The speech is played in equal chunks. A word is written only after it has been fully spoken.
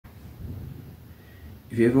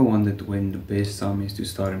If you ever wondered when the best time is to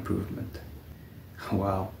start improvement,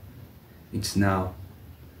 wow, it's now.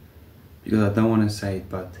 Because I don't want to say it,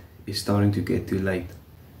 but it's starting to get too late.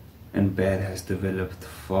 And bad has developed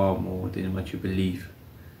far more than what you believe.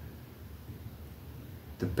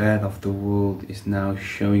 The bad of the world is now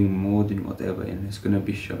showing more than whatever, and it's going to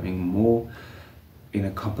be showing more in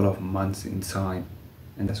a couple of months in time.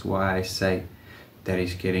 And that's why I say that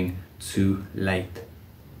it's getting too late.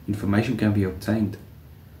 Information can be obtained.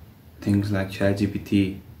 Things like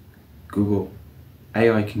ChatGPT, Google,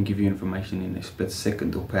 AI can give you information in a split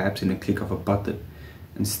second or perhaps in a click of a button,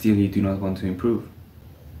 and still you do not want to improve.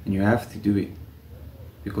 And you have to do it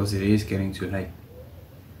because it is getting too late.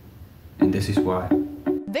 And this is why.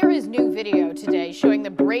 There is new video today showing the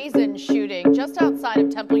brazen shooting just outside of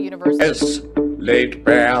Temple University. Has laid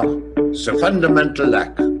bare the fundamental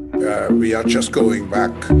lack. We are just going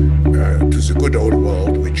back to the good old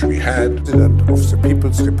world which we had. President of the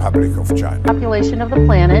People's Republic of China. Population of the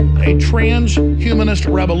planet. A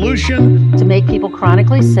transhumanist revolution To make people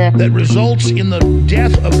chronically sick. that results in the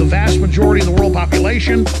death of the vast majority of the world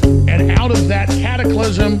population, and out of that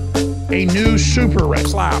cataclysm, a new super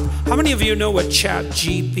race. Clap. How many of you know what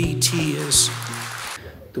ChatGPT is?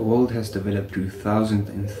 The world has developed through thousands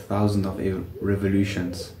and thousands of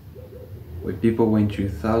revolutions, where people went through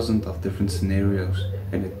thousands of different scenarios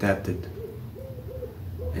and adapted.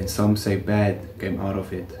 And some say bad came out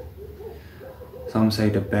of it. Some say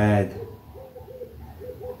the bad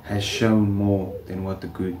has shown more than what the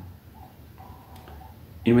good.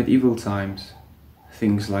 In medieval times,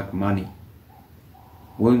 things like money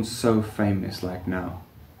weren't so famous like now.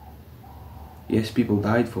 Yes, people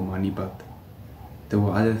died for money, but there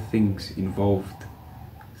were other things involved.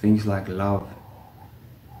 Things like love,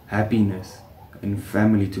 happiness, and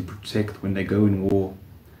family to protect when they go in war.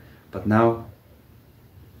 But now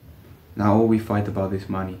all we fight about is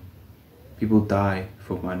money. People die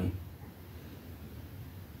for money.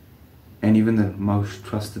 And even the most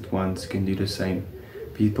trusted ones can do the same.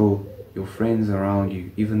 People, your friends around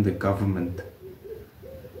you, even the government,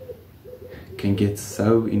 can get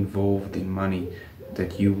so involved in money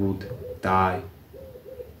that you would die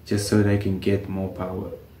just so they can get more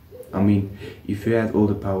power. I mean, if you had all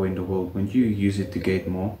the power in the world, wouldn't you use it to get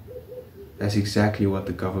more? That's exactly what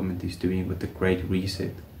the government is doing with the Great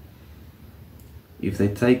Reset. If they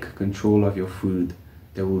take control of your food,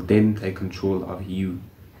 they will then take control of you.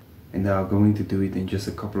 And they are going to do it in just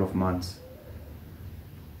a couple of months.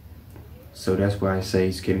 So that's why I say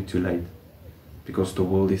it's getting too late. Because the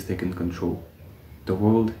world is taking control. The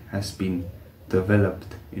world has been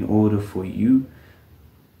developed in order for you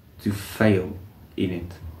to fail in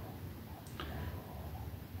it.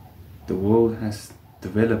 The world has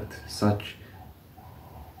developed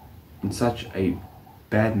in such a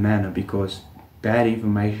bad manner because bad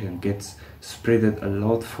information gets spreaded a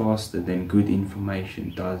lot faster than good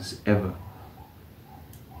information does ever.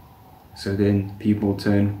 So then people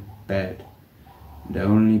turn bad. They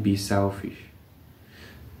only be selfish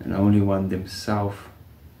and only want themselves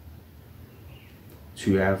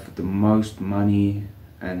to have the most money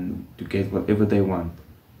and to get whatever they want.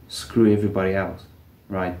 Screw everybody else,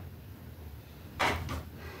 right?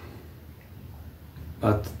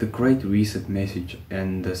 But the Great Reset message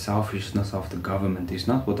and the selfishness of the government is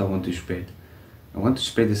not what I want to spread. I want to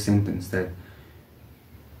spread a sentence that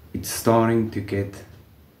it's starting to get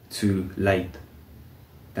too late.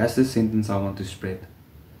 That's the sentence I want to spread.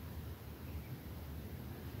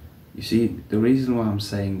 You see, the reason why I'm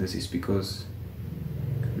saying this is because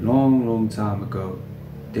long time ago,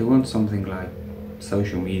 there wasn't something like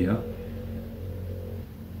social media.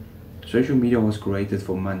 Social media was created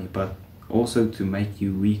for money, but also to make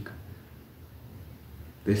you weak.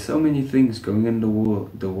 There's so many things going in the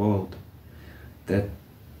world that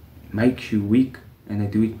makes you weak, and they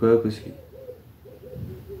do it purposely.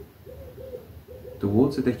 The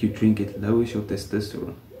water that you drink, it lowers your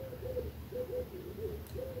testosterone.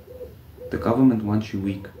 The government wants you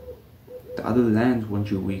weak. The other lands want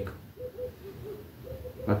you weak.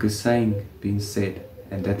 Like a saying being said,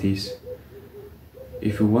 and that is,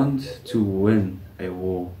 if you want to win a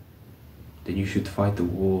war, then you should fight the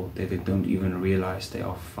war that they don't even realize they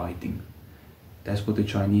are fighting. That's what the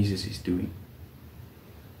Chinese is doing.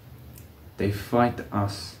 They fight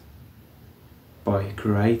us by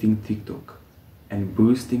creating TikTok and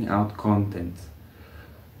boosting out content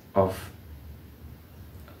of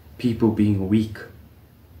people being weak.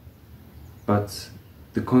 But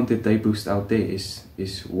the content they boost out there is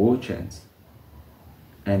war chants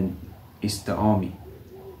and is the army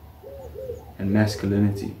and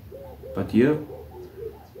masculinity. But here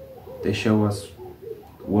they show us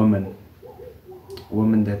women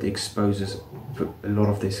that exposes a lot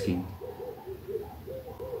of their skin.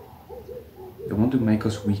 They want to make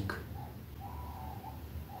us weak.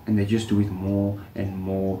 And they just do it more and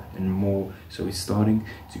more and more. So it's starting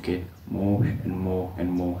to get more and more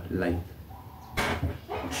and more late.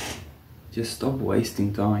 Just stop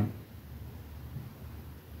wasting time.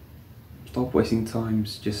 Stop wasting time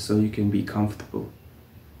just so you can be comfortable.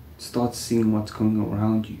 Start seeing what's going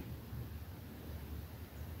around you.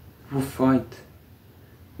 People fight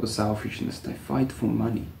for selfishness. They fight for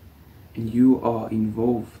money. And you are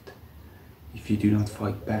involved if you do not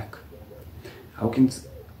fight back. How can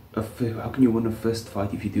you win a fist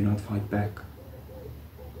fight if you do not fight back?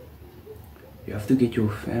 You have to get your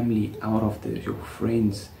family out of this, your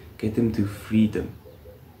friends, get them to freedom.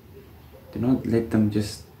 Do not let them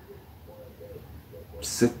just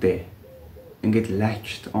sit there and get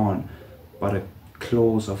latched on by the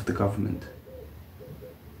claws of the government.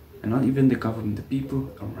 And not even the government, the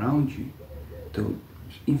people around you. The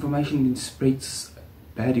information spreads,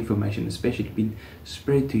 bad information especially, being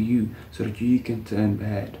spread to you so that you can turn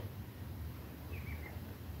bad.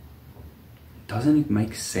 Doesn't it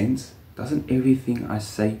make sense? Doesn't everything I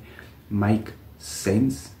say make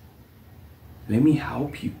sense? Let me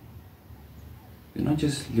help you. Do not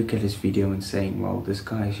just look at this video and saying, well, this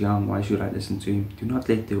guy is young, why should I listen to him? Do not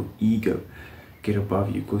let your ego get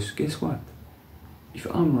above you, because guess what? If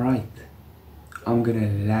I'm right, I'm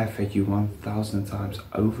gonna laugh at you 1,000 times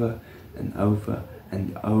over and over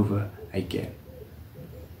and over again.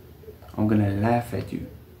 I'm gonna laugh at you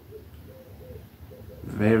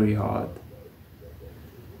very hard.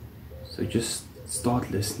 So just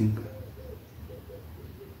start listening.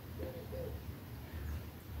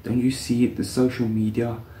 Don't you see it? The social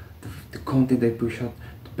media, the content they push out,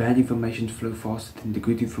 the bad information flow faster than the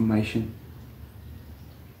good information.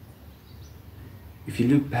 If you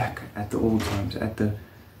look back at the old times, at the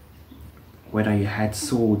whether you had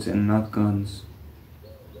swords and not guns,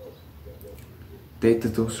 their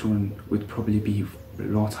testosterone would probably be a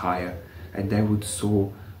lot higher, and they would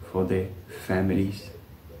soar for their families.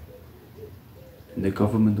 And the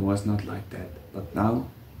government was not like that. But now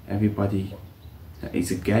everybody,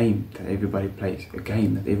 it's a game that everybody plays, a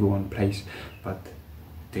game that everyone plays, but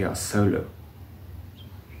they are solo.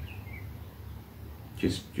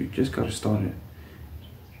 You just gotta start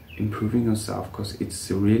improving yourself, because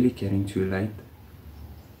it's really getting too late.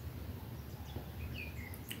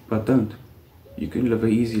 But don't. You can live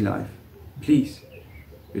an easy life. Please.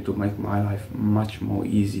 It will make my life much more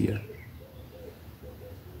easier.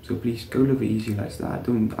 So please go live an easy lifestyle.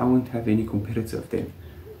 I won't have any competitive then.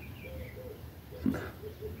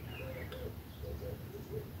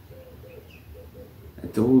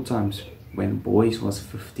 At the old times, when boys was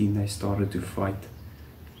 15, they started to fight.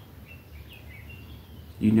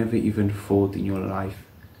 You never even fought in your life.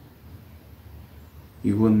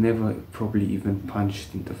 You will never probably even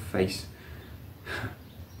punched in the face.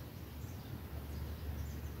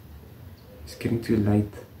 It's getting too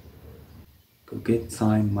late. Go get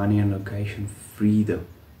time, money and location, freedom,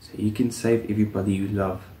 so you can save everybody you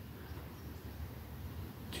love.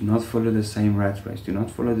 Do not follow the same rat race. Do not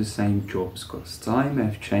follow the same jobs, because time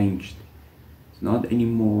have changed. It's not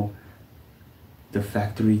anymore the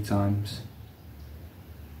factory times.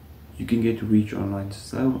 You can get rich online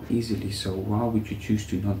so easily, so why would you choose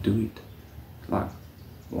to not do it? Like,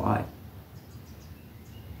 why?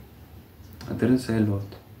 I didn't say a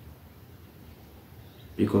lot.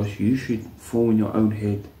 Because you should form in your own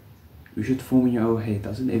head. You should form in your own head.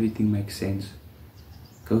 Doesn't everything make sense?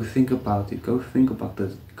 Go think about it. Go think about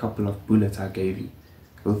the couple of bullets I gave you.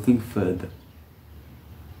 Go think further.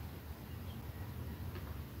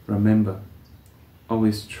 Remember,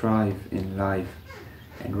 always thrive in life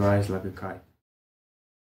and rise like a kite.